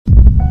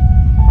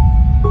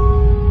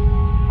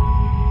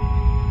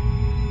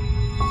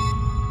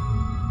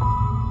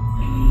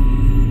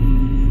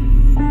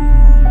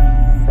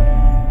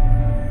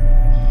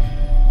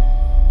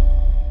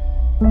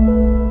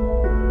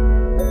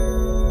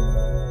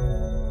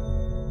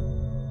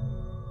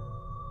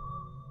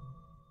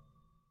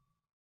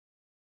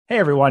Hey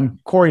everyone,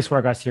 Corey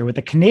Swargas here with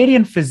the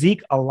Canadian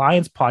Physique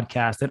Alliance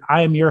podcast, and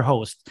I am your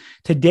host.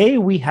 Today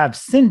we have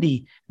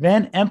Cindy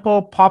Van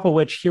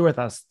Empel-Popowich here with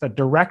us, the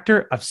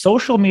Director of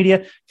Social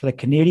Media for the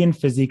Canadian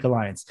Physique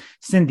Alliance.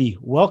 Cindy,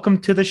 welcome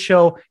to the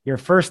show, your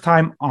first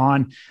time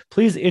on.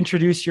 Please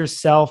introduce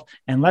yourself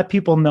and let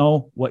people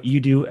know what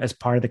you do as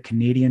part of the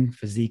Canadian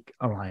Physique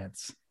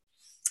Alliance.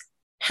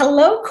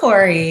 Hello,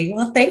 Corey.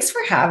 Well, thanks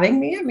for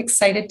having me. I'm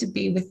excited to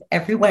be with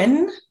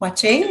everyone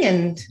watching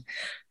and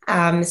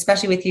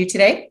especially with you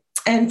today.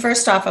 And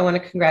first off, I want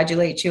to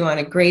congratulate you on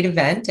a great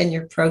event and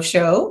your pro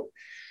show.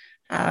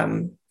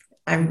 I'm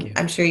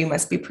sure you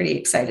must be pretty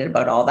excited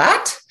about all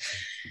that.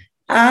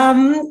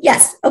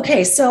 Yes.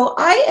 Okay. So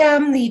I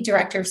am the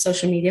Director of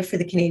Social Media for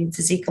the Canadian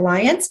Physique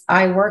Alliance.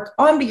 I work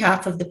on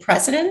behalf of the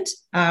President,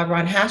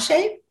 Ron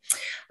Hache.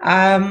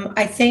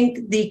 I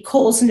think the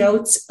Cole's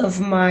notes of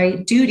my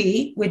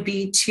duty would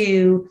be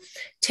to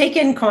take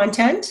in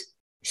content,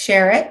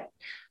 share it,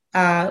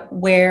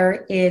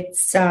 where it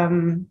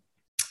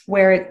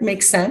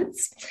makes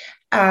sense.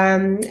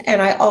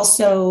 And I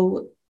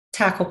also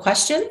tackle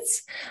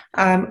questions.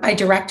 I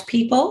direct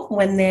people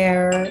when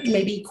they're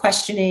maybe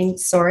questioning,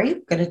 sorry,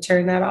 I'm going to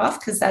turn that off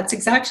because that's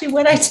exactly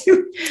what I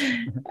do.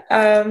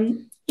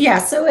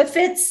 So if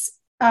it's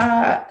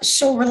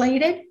show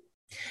related,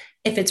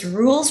 if it's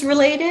rules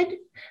related,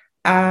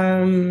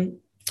 photography,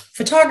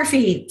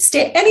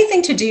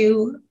 anything to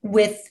do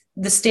with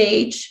the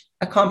stage,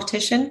 a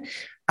competition,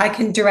 I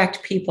can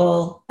direct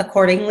people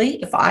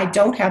accordingly. If I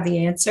don't have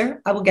the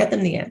answer, I will get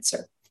them the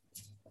answer.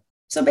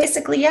 So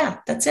basically, yeah,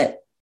 that's it.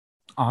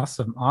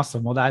 Awesome.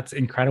 Well, that's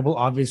incredible.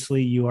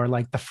 Obviously, you are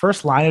like the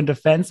first line of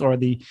defense or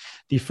the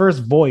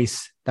first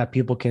voice that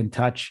people can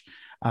touch,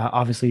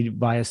 obviously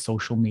via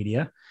social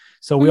media.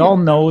 So we all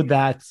know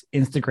that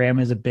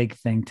Instagram is a big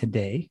thing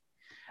today.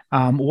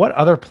 What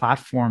other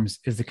platforms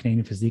is the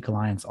Canadian Physique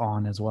Alliance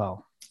on as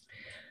well?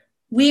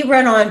 We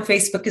run on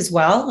Facebook as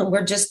well, and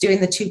we're just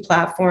doing the two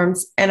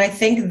platforms. And I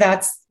think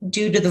that's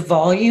due to the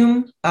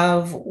volume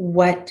of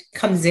what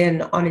comes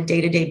in on a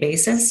day-to-day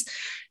basis.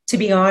 To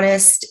be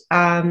honest,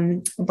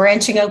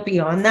 branching out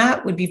beyond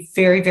that would be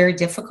very, very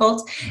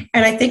difficult.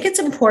 And I think it's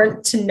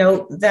important to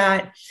note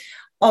that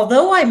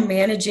although I'm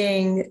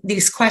managing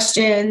these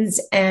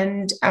questions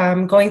and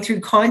going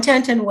through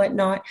content and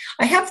whatnot,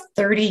 I have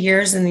 30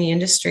 years in the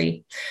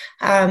industry.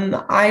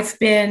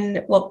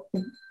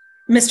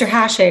 Mr.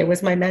 Hache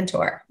was my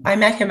mentor. I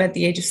met him at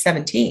the age of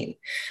 17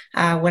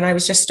 when I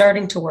was just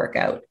starting to work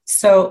out.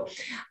 So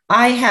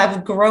I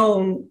have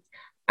grown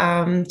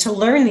to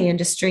learn the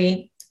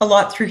industry a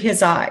lot through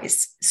his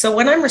eyes. So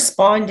when I'm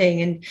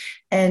responding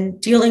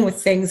and dealing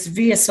with things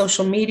via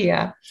social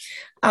media,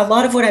 a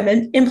lot of what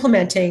I'm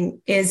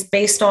implementing is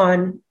based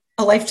on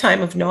a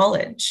lifetime of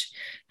knowledge.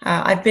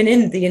 I've been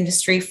in the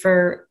industry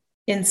for,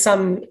 in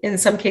some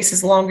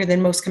cases, longer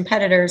than most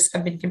competitors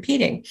have been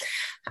competing.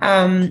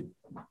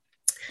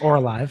 Or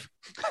alive.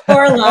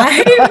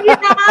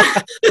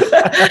 Yeah.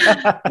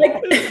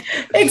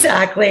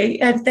 Exactly.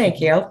 And thank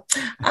you.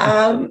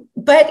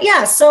 But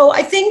yeah, so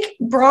I think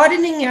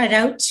broadening it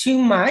out too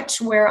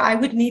much where I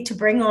would need to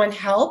bring on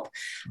help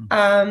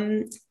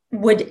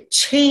would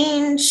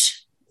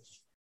change.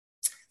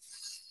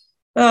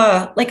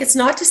 It's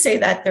not to say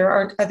that there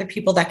aren't other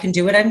people that can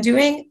do what I'm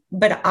doing,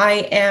 but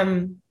I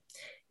am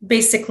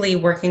basically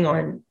working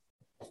on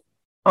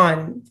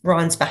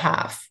Ron's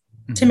behalf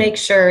to make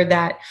sure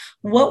that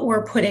what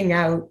we're putting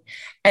out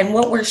and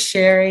what we're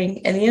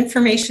sharing and the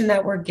information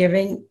that we're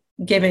giving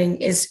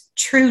is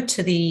true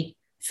to the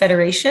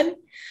federation,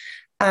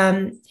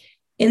 in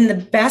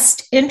the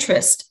best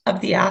interest of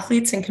the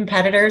athletes and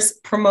competitors,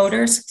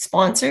 promoters,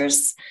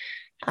 sponsors,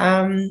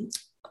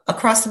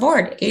 across the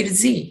board, A to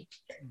Z.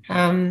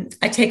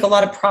 I take a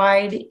lot of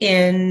pride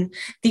in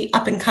the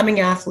up and coming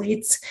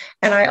athletes.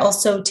 And I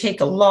also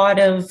take a lot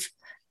of,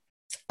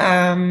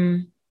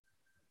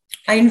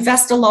 I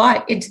invest a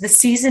lot into the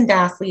seasoned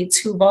athletes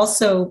who've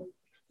also,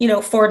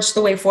 forged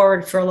the way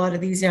forward for a lot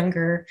of these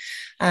younger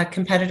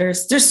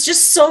competitors. There's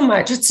just so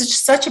much. It's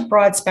just such a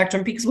broad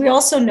spectrum because we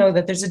also know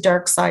that there's a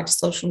dark side to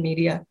social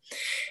media.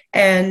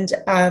 And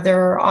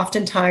there are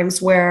often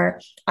times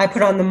where I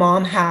put on the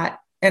mom hat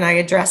and I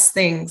address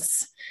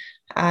things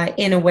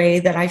in a way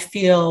that I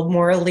feel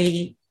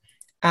morally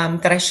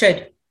that I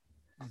should,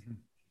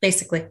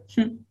 basically.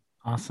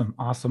 Awesome.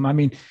 I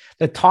mean,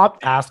 the top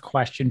asked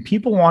question,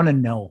 people want to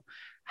know,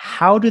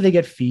 how do they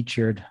get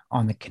featured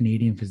on the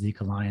Canadian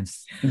Physique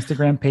Alliance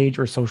Instagram page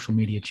or social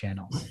media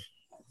channels?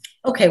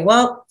 Okay,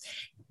 well,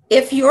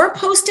 if you're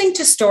posting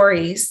to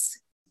stories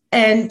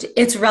and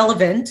it's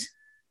relevant,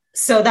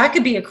 so that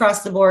could be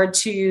across the board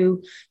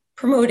to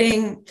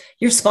promoting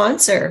your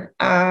sponsor,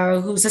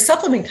 who's a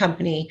supplement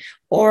company,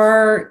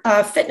 or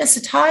fitness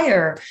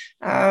attire,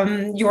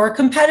 your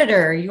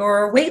competitor,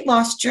 your weight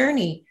loss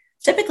journey.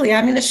 Typically,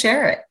 I'm going to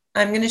share it.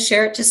 I'm going to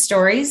share it to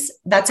stories.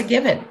 That's a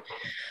given.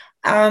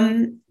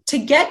 To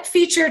get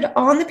featured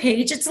on the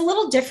page, it's a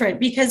little different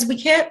because we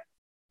have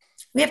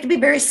to be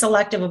very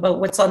selective about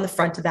what's on the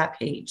front of that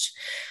page.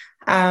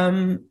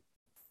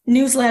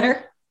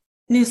 Newsletter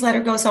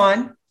newsletter goes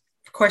on.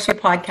 Of course, your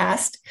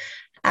podcast,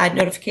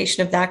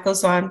 notification of that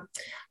goes on.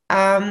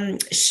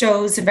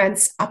 Shows,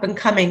 events up and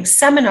coming,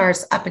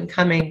 seminars up and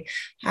coming.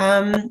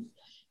 And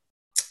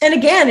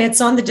again,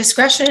 it's on the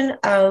discretion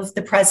of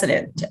the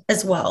president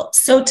as well.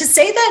 So to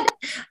say that,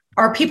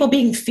 are people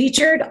being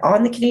featured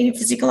on the Canadian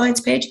Physique Alliance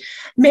page?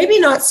 Maybe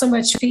not so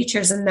much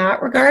features in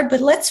that regard,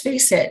 but let's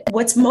face it,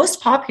 what's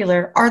most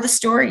popular are the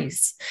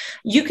stories.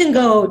 You can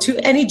go to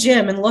any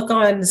gym and look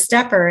on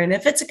Stepper, and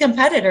if it's a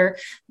competitor,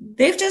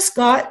 they've just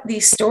got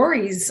these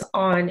stories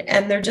on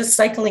and they're just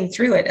cycling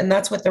through it, and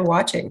that's what they're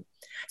watching.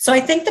 So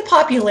I think the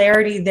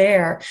popularity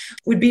there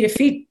would be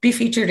to be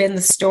featured in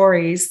the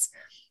stories.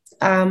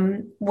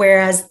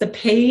 Whereas the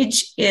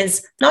page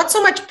is not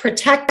so much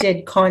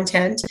protected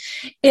content,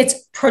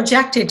 it's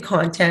projected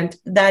content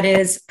that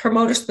is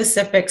promoter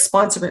specific,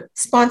 sponsor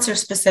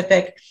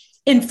specific,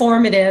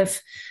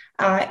 informative,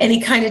 any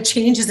kind of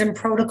changes in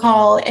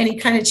protocol, any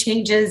kind of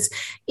changes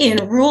in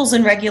rules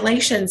and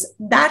regulations,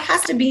 that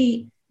has to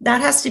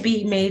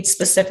be made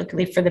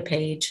specifically for the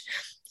page.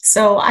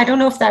 So I don't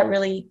know if that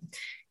really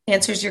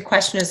answers your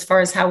question as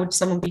far as how would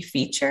someone be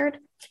featured.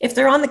 If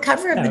they're on the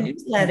cover of the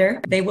newsletter,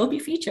 they will be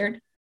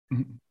featured.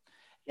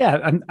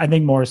 Yeah, I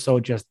think more so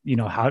just,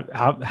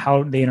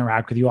 how they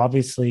interact with you.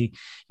 Obviously,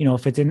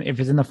 if it's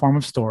in the form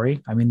of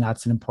story, I mean,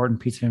 that's an important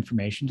piece of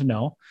information to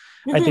know.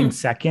 Mm-hmm. I think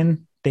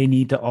second, they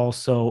need to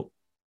also,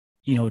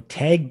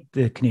 tag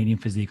the Canadian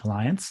Physique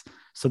Alliance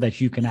so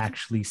that you can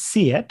actually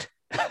see it.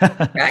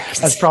 Right.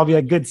 That's probably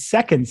a good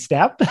second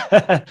step.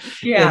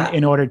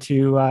 in order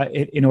to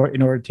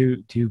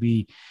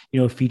be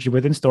featured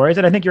within stories.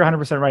 And I think you're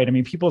 100% right. I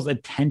mean, people's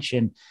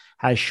attention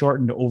has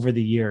shortened over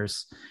the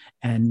years,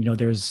 and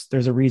there's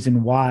a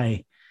reason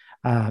why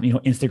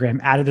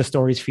Instagram added the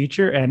stories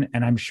feature, and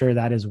I'm sure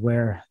that is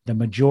where the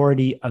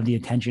majority of the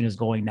attention is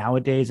going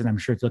nowadays. And I'm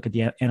sure if you look at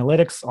the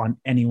analytics on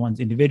anyone's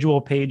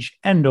individual page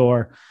and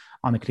or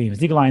on the Canadian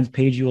Physique Alliance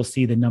page, you will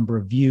see the number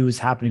of views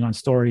happening on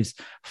stories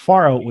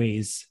far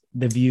outweighs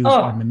the views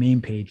on the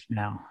main page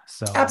now.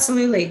 So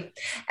absolutely.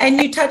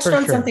 And you touched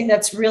on something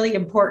that's really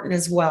important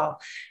as well.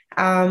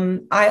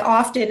 I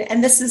often,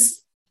 and this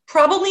is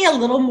probably a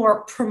little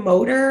more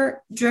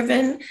promoter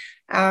driven,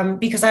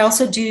 because I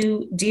also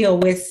do deal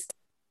with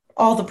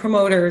all the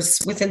promoters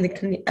within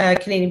the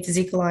Canadian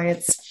Physique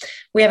Alliance.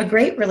 We have a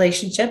great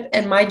relationship,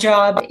 and my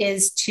job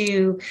is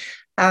to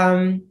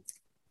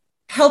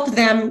help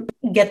them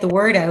get the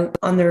word out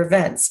on their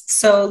events.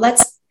 So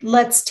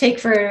let's take,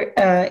 for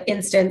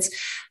instance,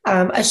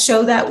 a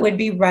show that would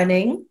be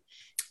running,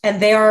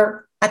 and they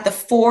are at the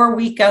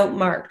 4-week out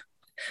mark.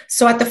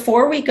 So at the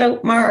 4-week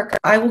out mark,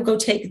 I will go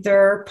take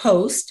their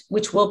post,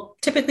 which will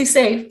typically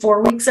say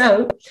 4 weeks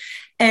out,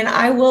 and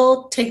I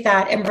will take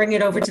that and bring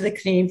it over to the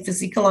Canadian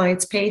Physique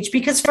Alliance page,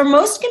 because for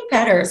most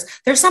competitors,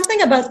 there's something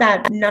about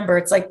that number.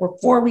 It's like we're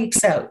 4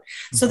 weeks out.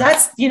 So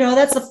that's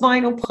the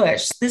final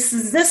push. This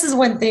is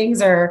when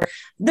they're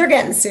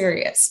getting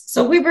serious.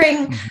 So we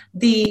bring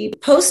the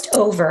post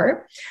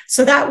over.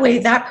 So that way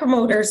that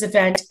promoter's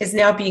event is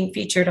now being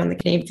featured on the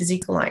Canadian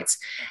Physique Alliance.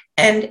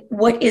 And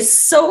what is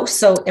so,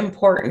 so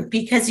important,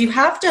 because you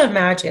have to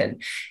imagine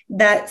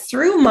that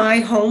through my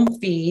home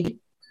feed,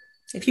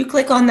 if you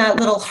click on that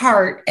little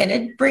heart and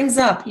it brings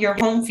up your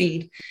home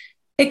feed,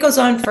 it goes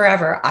on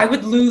forever. I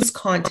would lose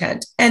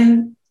content.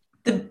 And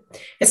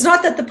it's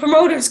not that the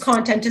promoter's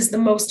content is the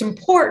most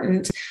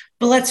important,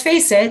 but let's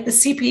face it, the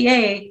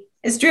CPA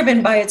is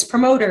driven by its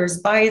promoters,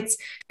 by its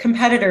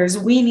competitors.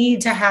 We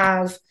need to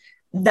have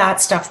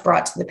that stuff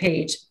brought to the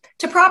page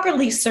to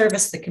properly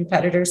service the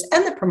competitors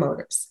and the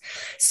promoters.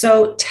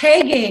 So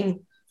tagging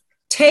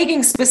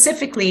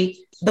specifically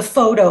the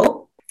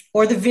photo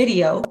or the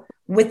video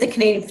with the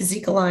Canadian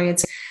Physique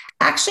Alliance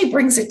actually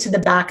brings it to the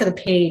back of the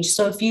page.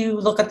 So if you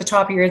look at the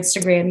top of your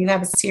Instagram, you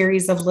have a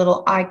series of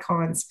little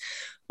icons.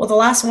 Well, the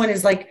last one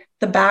is like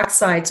the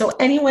backside. So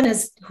anyone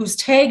who's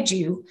tagged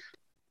you,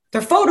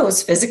 their photo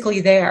is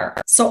physically there.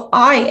 So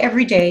I,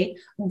 every day,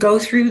 go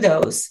through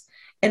those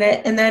and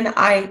then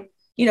I,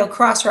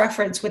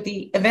 cross-reference with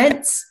the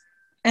events.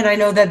 And I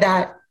know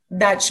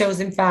that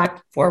shows, in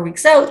fact, 4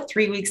 weeks out,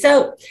 3 weeks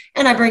out,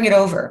 and I bring it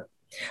over.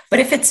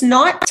 But if it's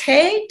not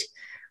tagged,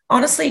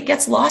 honestly, it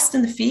gets lost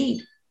in the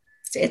feed.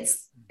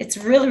 It's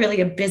really,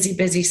 really a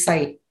busy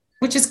site,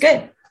 which is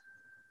good.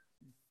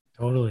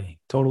 Totally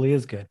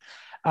is good.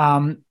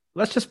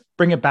 Let's just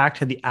bring it back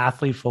to the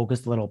athlete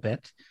focus a little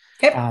bit.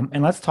 Okay.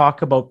 And let's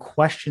talk about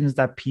questions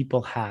that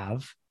people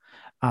have,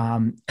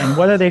 and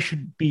whether they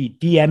should be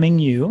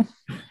DMing you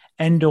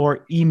and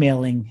or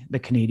emailing the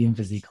Canadian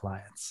Physique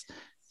Alliance.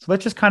 So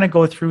let's just kind of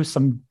go through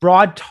some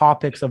broad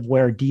topics of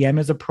where DM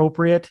is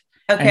appropriate,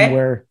 and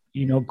where,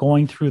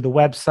 going through the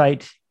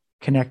website,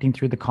 connecting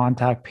through the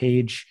contact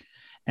page,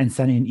 and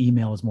sending an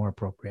email is more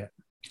appropriate.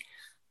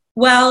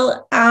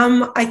 Well,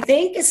 I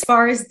think as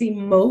far as the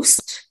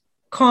most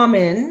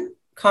common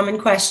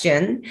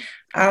question,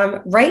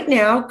 right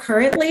now,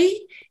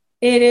 currently,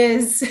 it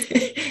is,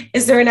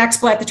 is there an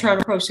expo at the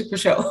Toronto Pro Super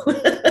Show?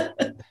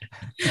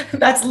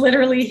 That's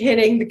literally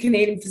hitting the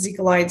Canadian Physique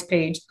Alliance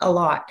page a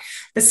lot.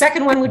 The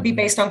second one would be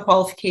based on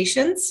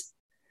qualifications.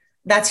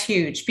 That's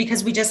huge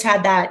because we just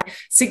had that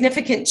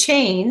significant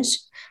change,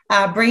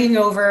 bringing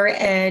over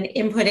and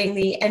inputting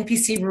the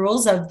NPC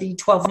rules of the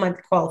 12-month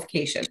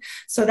qualification.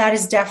 So that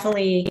is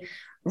definitely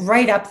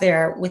right up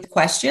there with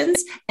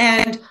questions.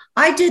 And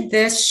I did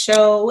this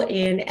show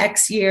in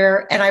X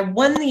year and I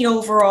won the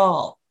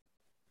overall.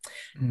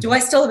 Do I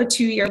still have a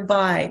 2-year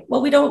buy?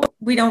 Well, we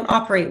don't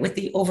operate with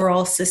the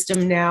overall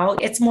system now.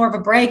 It's more of a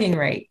bragging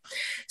right.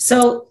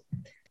 So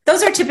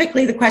those are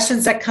typically the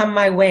questions that come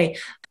my way.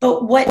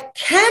 But what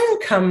can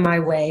come my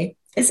way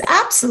is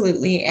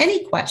absolutely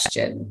any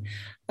question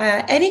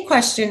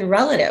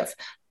relative.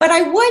 But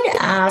I would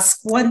ask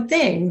one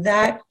thing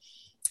that,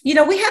 we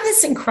have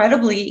this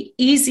incredibly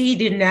easy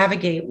to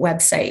navigate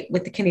website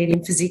with the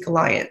Canadian Physique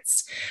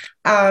Alliance.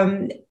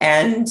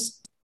 And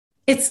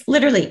it's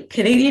literally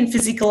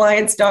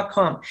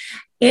CanadianPhysiqueAlliance.com.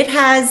 It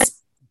has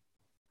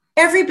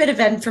every bit of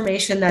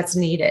information that's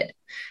needed.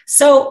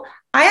 So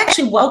I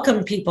actually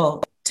welcome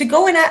people to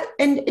go in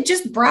and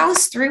just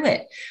browse through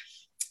it.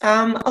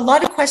 A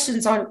lot of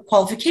questions on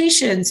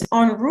qualifications,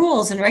 on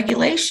rules and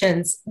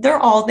regulations, they're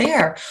all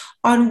there.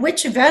 On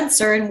which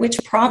events are in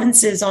which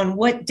provinces, on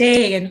what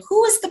day, and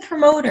who is the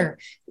promoter?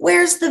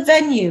 Where's the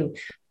venue?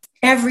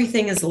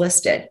 Everything is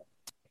listed.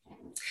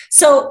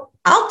 So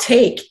I'll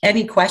take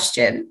any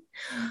question,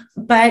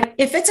 but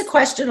if it's a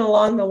question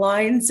along the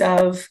lines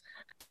of,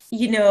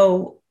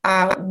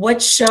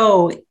 what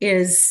show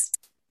is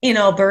in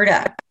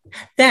Alberta,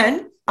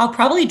 then I'll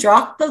probably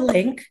drop the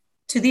link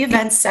to the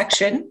events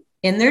section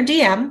in their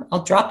DM.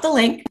 I'll drop the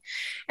link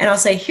and I'll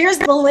say, here's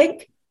the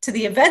link to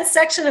the events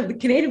section of the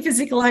Canadian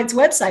Physique Alliance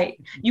website.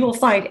 You will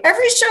find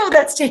every show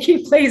that's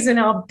taking place in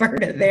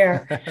Alberta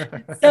there.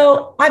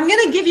 So I'm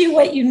going to give you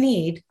what you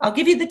need. I'll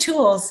give you the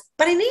tools,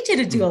 but I need you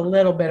to do a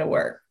little bit of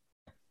work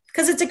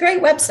because it's a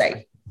great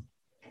website.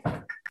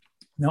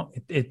 No,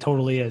 it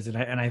totally is. And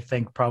I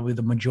think probably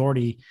the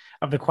majority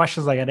of the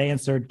questions I got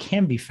answered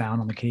can be found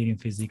on the Canadian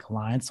Physique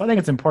Alliance. So I think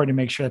it's important to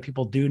make sure that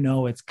people do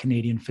know it's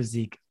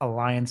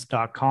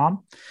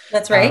CanadianPhysiqueAlliance.com.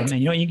 That's right. And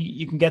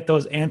you can get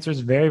those answers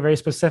very, very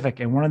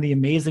specific. And one of the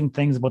amazing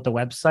things about the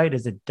website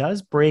is it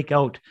does break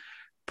out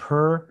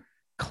per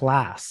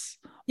class,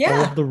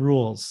 all of the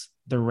rules,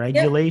 the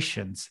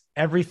regulations,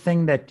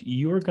 everything that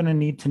you're going to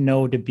need to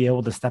know to be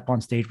able to step on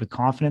stage with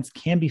confidence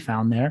can be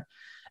found there,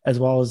 as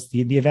well as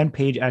the event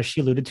page, as she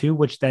alluded to,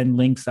 which then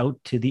links out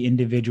to the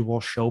individual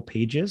show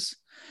pages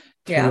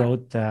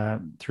throughout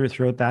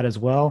that as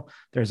well.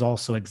 There's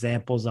also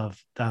examples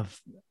of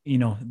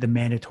the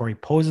mandatory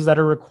poses that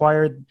are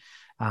required,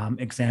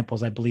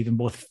 examples, I believe, in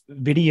both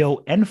video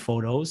and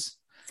photos.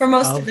 For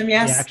most of them,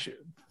 yes.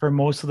 For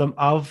most of them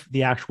of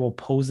the actual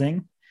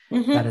posing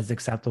that is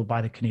acceptable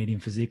by the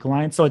Canadian Physique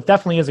Alliance. So it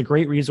definitely is a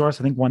great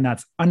resource. I think one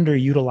that's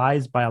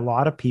underutilized by a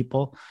lot of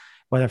people,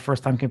 whether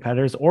first-time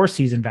competitors or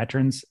seasoned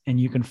veterans,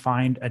 and you can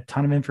find a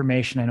ton of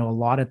information. I know a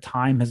lot of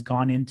time has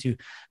gone into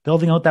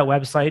building out that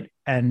website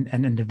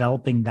and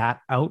developing that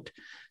out.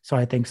 So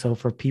I think so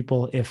for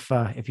people, if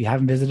you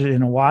haven't visited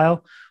in a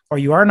while, or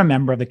you aren't a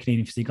member of the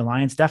Canadian Physique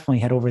Alliance, definitely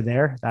head over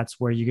there. That's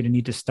where you're going to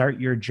need to start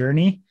your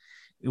journey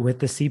with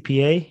the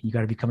CPA. You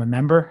got to become a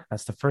member.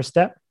 That's the first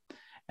step.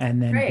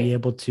 And then be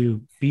able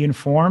to be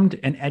informed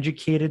and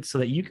educated so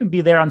that you can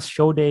be there on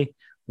show day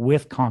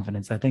with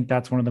confidence. I think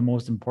that's one of the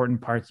most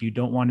important parts. You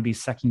don't want to be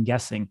second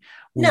guessing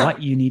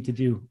what you need to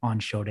do on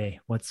show day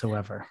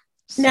whatsoever.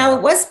 So. Now,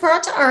 it was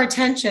brought to our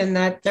attention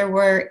that there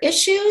were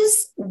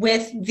issues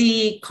with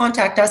the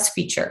Contact Us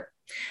feature.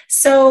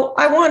 So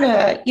I want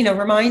to,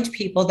 remind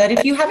people that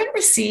if you haven't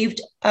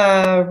received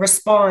a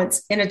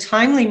response in a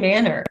timely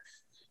manner,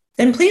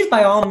 then please,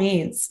 by all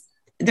means,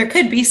 there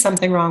could be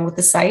something wrong with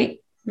the site.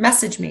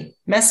 Message me,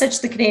 message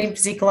the Canadian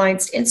Physique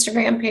Alliance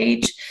Instagram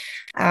page.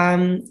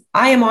 I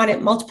am on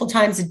it multiple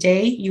times a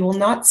day. You will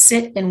not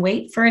sit and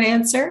wait for an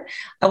answer.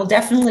 I will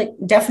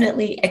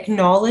definitely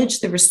acknowledge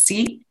the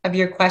receipt of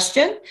your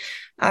question,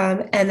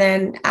 and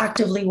then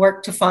actively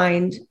work to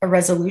find a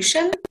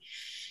resolution.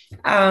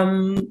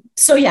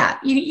 So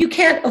you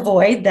can't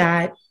avoid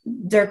that.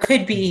 There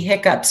could be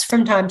hiccups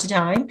from time to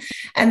time.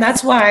 And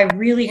that's why I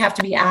really have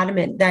to be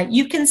adamant that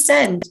you can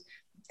send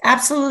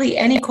absolutely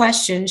any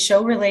question,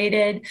 show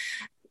related,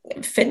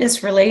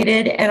 fitness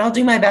related, and I'll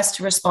do my best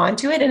to respond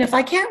to it. And if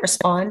I can't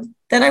respond,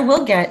 then I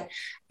will get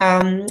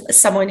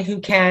someone who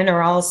can,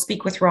 or I'll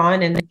speak with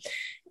Ron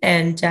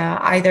and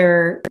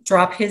either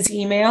drop his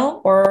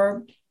email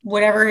or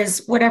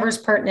whatever's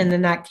pertinent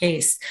in that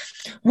case.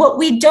 What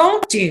we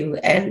don't do,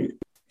 and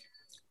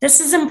this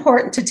is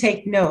important to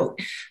take note,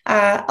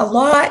 a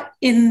lot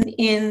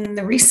in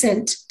the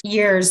recent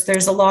years,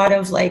 there's a lot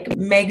of like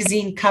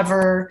magazine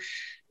cover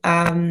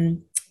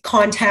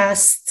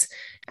contests,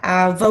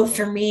 vote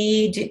for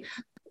me.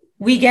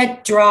 We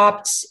get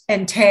dropped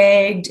and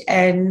tagged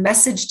and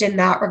messaged in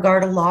that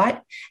regard a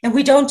lot. And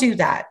we don't do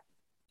that.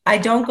 I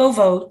don't go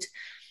vote.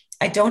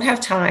 I don't have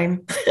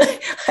time.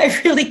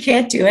 I really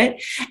can't do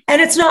it.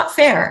 And it's not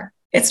fair.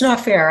 It's not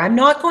fair. I'm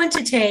not going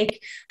to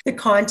take the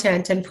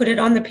content and put it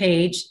on the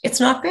page. It's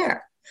not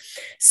fair.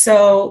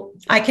 So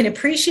I can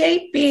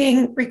appreciate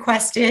being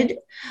requested,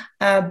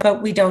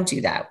 but we don't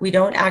do that. We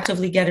don't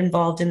actively get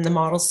involved in the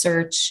model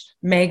search,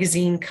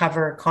 magazine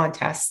cover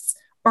contests,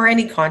 or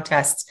any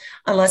contests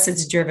unless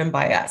it's driven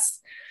by us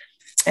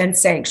and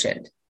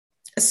sanctioned.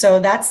 So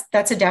that's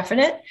a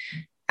definite.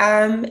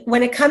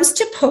 When it comes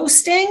to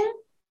posting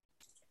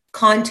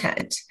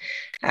content,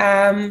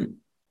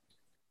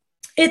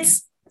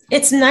 it's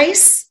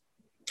nice.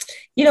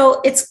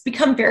 It's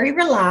become very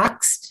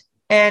relaxed,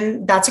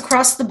 and that's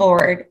across the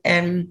board.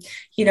 And,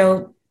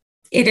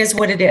 it is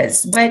what it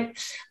is. But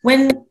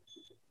when,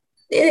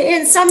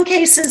 in some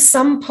cases,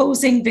 some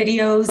posing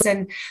videos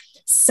and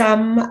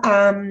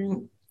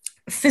some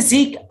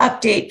physique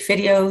update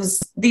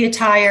videos, the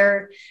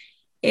attire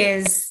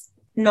is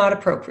not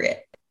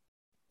appropriate.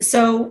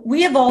 So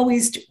we have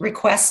always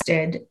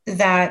requested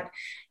that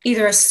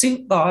either a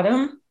suit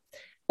bottom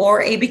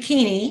or a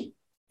bikini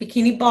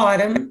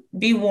bottom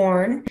be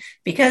worn,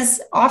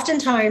 because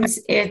oftentimes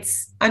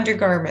it's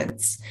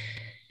undergarments.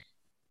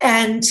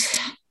 And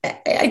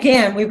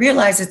again, we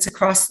realize it's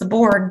across the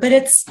board, but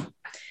it's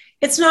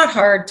not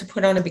hard to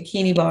put on a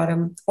bikini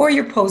bottom or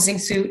your posing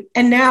suit.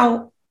 And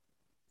now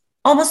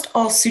almost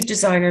all suit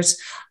designers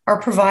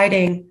are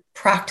providing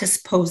practice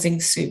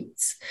posing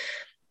suits.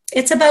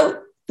 It's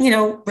about,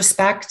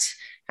 respect.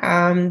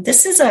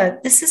 This is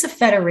a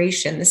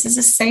federation. This is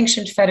a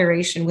sanctioned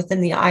federation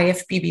within the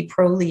IFBB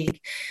Pro League.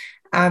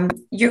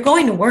 You're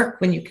going to work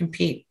when you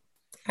compete.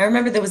 I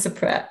remember there was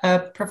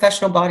a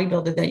professional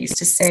bodybuilder that used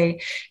to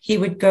say he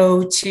would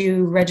go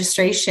to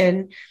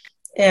registration,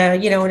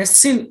 in a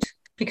suit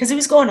because he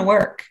was going to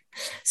work.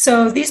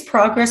 So these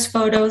progress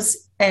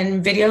photos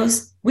and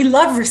videos, we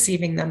love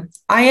receiving them.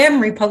 I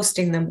am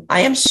reposting them.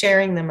 I am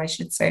sharing them, I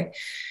should say.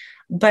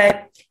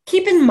 But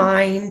keep in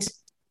mind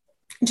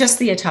just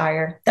the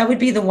attire. That would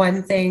be the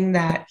one thing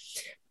that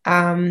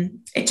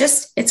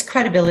it's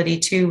credibility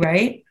too,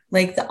 right?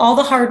 Like all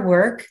the hard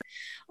work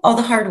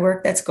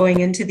that's going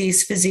into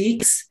these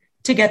physiques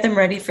to get them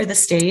ready for the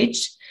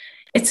stage.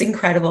 It's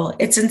incredible.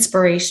 It's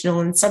inspirational.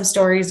 And some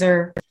stories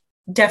are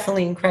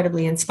definitely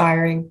incredibly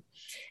inspiring.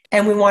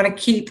 And we want to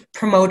keep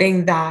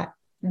promoting that.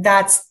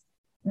 That's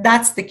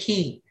the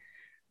key.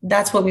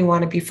 That's what we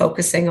want to be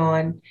focusing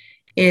on,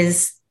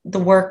 is the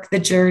work, the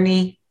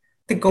journey,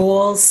 the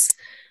goals,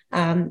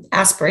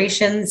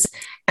 aspirations,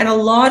 and a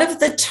lot of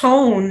the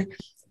tone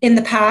in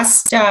the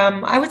past,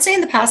 I would say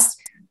in the past,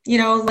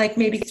 like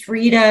maybe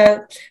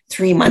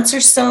 3 months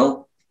or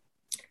so,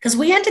 because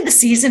we ended the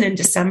season in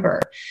December.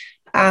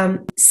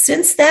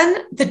 Since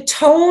then, the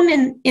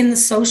tone in the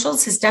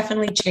socials has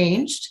definitely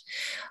changed,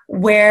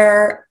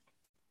 where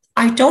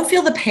I don't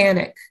feel the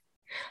panic.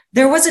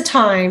 There was a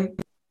time,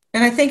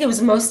 and I think it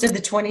was most of the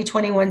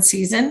 2021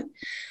 season,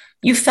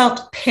 you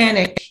felt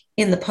panic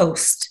in the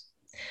post.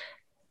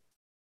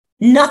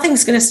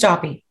 Nothing's going to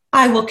stop me.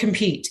 I will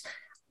compete.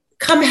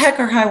 Come heck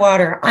or high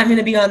water, I'm going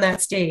to be on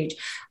that stage.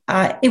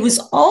 It was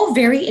all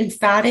very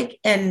emphatic,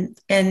 and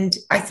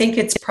I think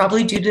it's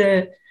probably due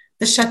to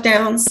the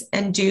shutdowns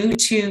and due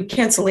to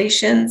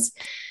cancellations,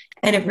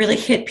 and it really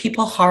hit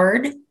people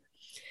hard.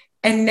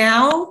 And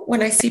now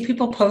when I see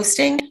people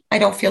posting, I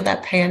don't feel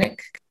that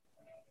panic.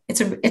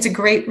 It's a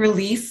great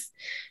relief,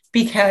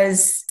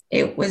 because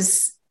it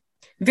was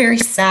very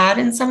sad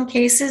in some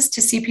cases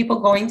to see people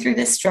going through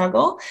this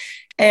struggle.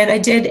 And I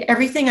did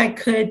everything I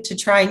could to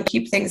try and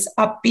keep things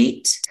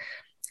upbeat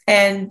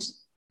and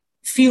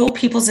fuel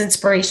people's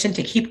inspiration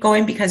to keep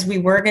going, because we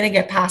were going to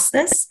get past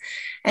this.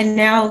 And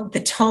now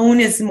the tone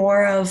is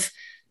more of,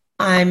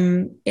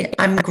 I'm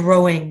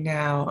growing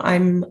now.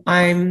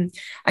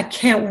 I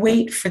can't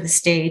wait for the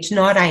stage.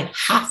 Not I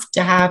have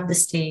to have the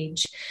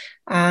stage.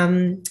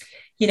 I'm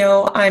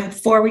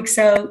 4 weeks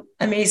out,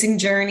 amazing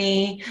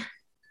journey.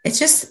 It's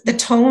just, the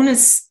tone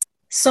is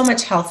so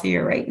much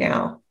healthier right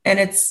now. And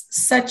it's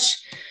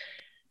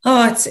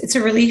it's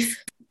a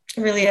relief.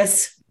 It really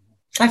is.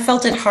 I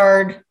felt it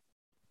hard.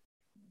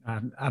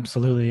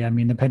 Absolutely. I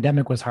mean, the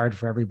pandemic was hard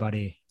for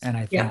everybody. And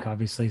I think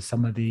obviously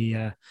some of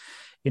the,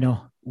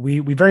 we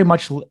very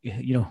much,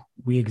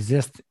 we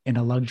exist in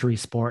a luxury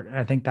sport. And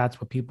I think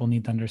that's what people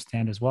need to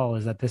understand as well,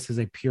 is that this is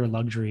a pure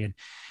luxury, and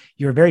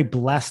you're very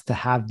blessed to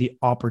have the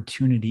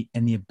opportunity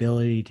and the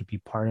ability to be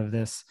part of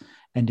this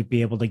and to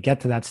be able to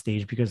get to that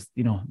stage, because,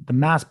 the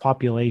mass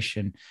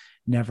population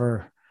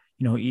never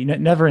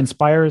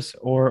inspires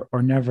or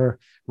never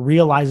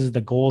realizes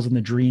the goals and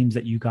the dreams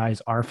that you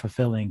guys are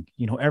fulfilling,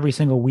 every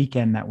single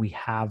weekend that we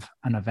have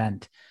an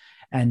event.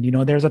 And,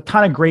 there's a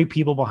ton of great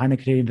people behind the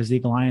Canadian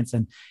Physique Alliance.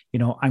 And,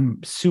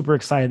 I'm super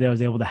excited that I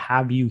was able to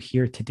have you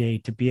here today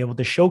to be able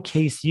to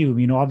showcase you.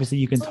 Obviously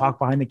you can talk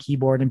behind the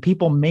keyboard and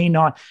people may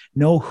not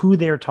know who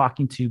they're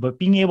talking to, but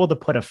being able to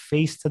put a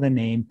face to the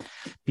name,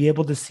 be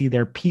able to see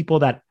there are people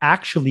that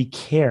actually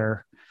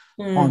care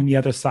on the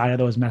other side of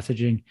those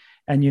messaging.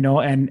 And,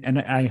 and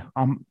I,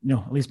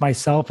 at least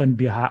myself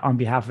and on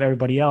behalf of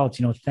everybody else,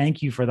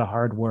 thank you for the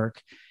hard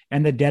work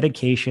and the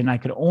dedication. I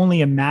could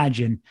only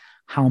imagine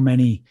how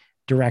many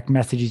direct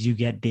messages you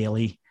get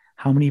daily,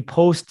 how many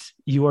posts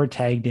you are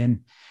tagged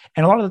in.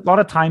 And a lot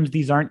of times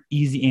these aren't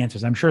easy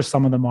answers. I'm sure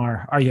some of them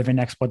are you have an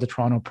Expo at the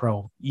Toronto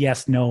Pro?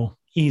 Yes, no,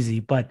 easy.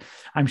 But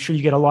I'm sure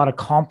you get a lot of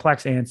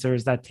complex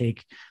answers that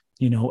take,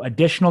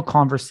 additional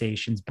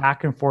conversations,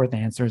 back and forth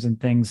answers and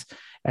things.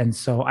 And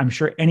so I'm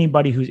sure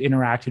anybody who's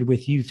interacted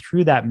with you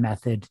through that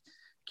method,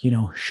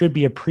 should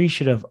be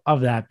appreciative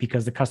of that,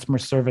 because the customer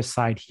service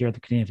side here at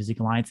the Canadian Physique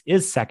Alliance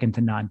is second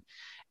to none,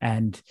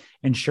 and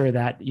ensure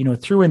that,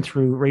 through and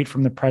through, right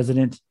from the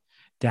president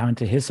down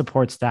to his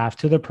support staff,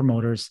 to the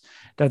promoters,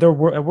 that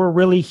we're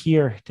really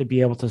here to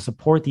be able to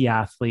support the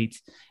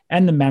athletes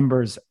and the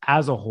members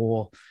as a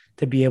whole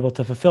to be able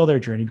to fulfill their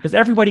journey, because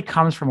everybody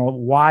comes from a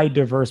wide,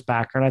 diverse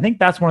background. I think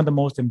that's one of the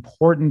most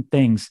important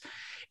things,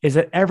 is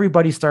that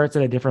everybody starts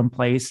at a different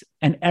place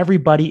and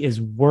everybody is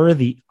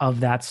worthy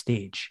of that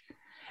stage.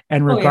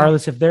 And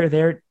regardless if they're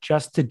there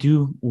just to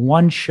do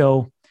one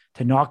show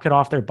to knock it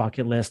off their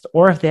bucket list,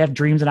 or if they have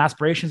dreams and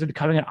aspirations of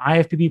becoming an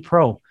IFBB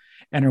pro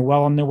and are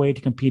well on their way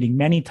to competing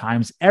many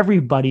times,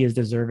 everybody is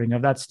deserving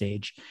of that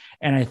stage.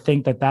 And I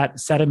think that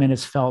sentiment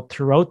is felt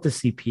throughout the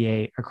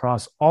CPA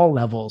across all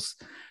levels,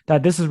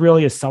 that this is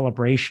really a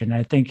celebration.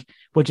 I think,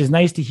 which is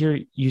nice to hear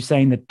you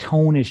saying the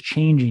tone is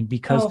changing,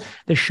 because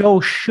the show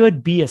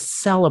should be a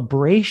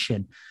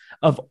celebration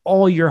of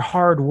all your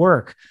hard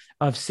work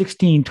of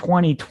 16,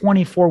 20,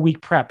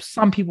 24-week prep.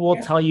 Some people will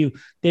tell you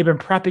they've been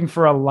prepping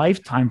for a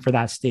lifetime for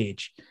that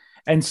stage.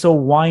 And so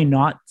why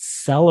not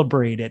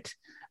celebrate it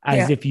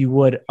as if you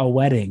would a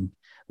wedding?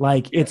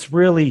 Like, it's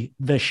really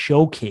the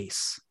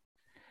showcase.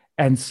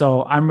 And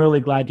so I'm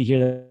really glad to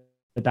hear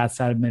that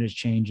sentiment is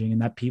changing,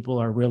 and that people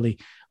are really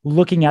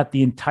looking at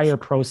the entire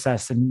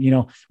process. And,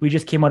 we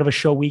just came out of a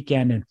show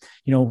weekend, and,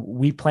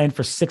 we planned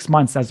for 6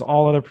 months, as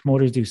all other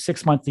promoters do,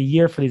 6 months a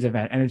year for these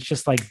events. And it's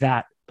just like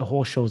that, the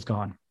whole show's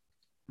gone.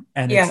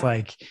 And it's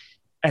like,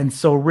 and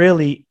so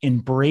really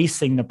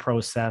embracing the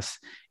process,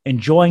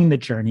 enjoying the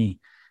journey,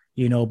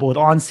 both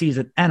on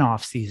season and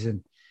off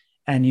season.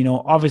 And,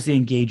 obviously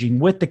engaging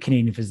with the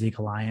Canadian Physique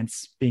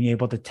Alliance, being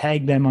able to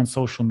tag them on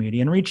social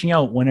media and reaching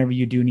out whenever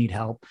you do need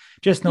help.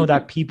 Just know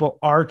that people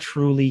are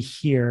truly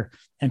here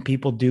and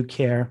people do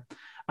care.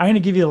 I'm going to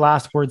give you the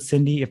last word,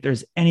 Cindy, if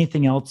there's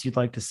anything else you'd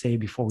like to say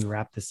before we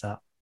wrap this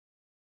up.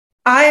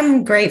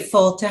 I'm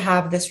grateful to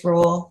have this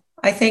role.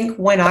 I think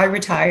when I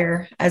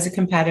retire as a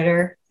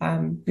competitor,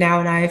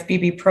 now an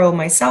IFBB pro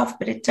myself,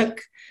 but it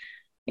took,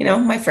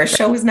 my first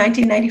show was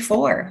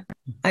 1994.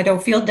 I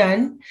don't feel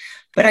done,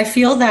 but I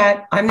feel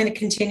that I'm going to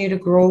continue to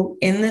grow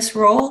in this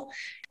role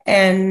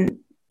and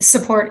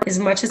support as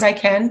much as I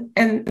can,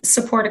 and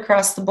support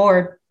across the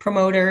board,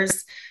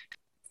 promoters,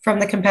 from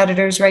the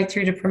competitors right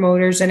through to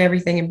promoters and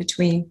everything in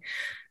between.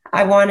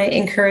 I want to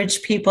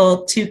encourage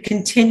people to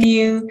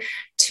continue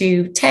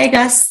to tag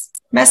us,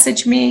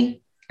 message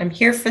me. I'm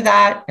here for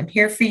that. I'm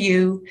here for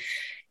you.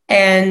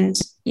 And,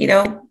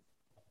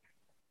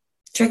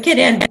 drink it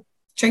in,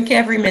 drink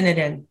every minute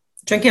in,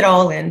 drink it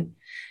all in,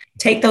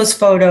 take those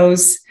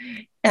photos,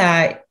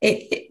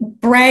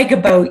 brag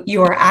about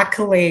your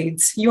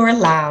accolades. You're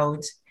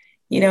loud,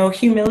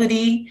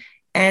 humility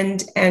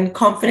and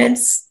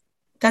confidence.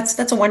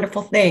 That's a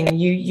wonderful thing.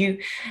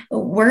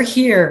 We're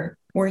here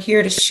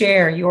to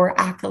share your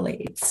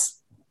accolades.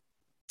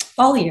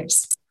 All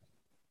yours.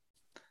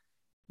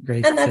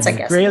 Great. And that's, I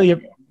guess.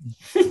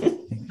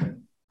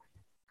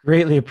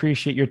 Greatly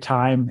appreciate your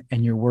time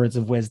and your words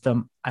of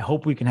wisdom. I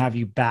hope we can have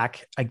you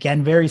back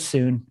again very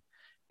soon,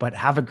 but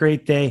have a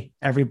great day,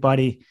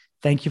 everybody.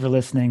 Thank you for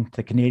listening to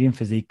the Canadian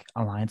Physique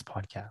Alliance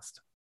podcast.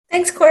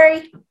 Thanks,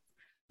 Corey.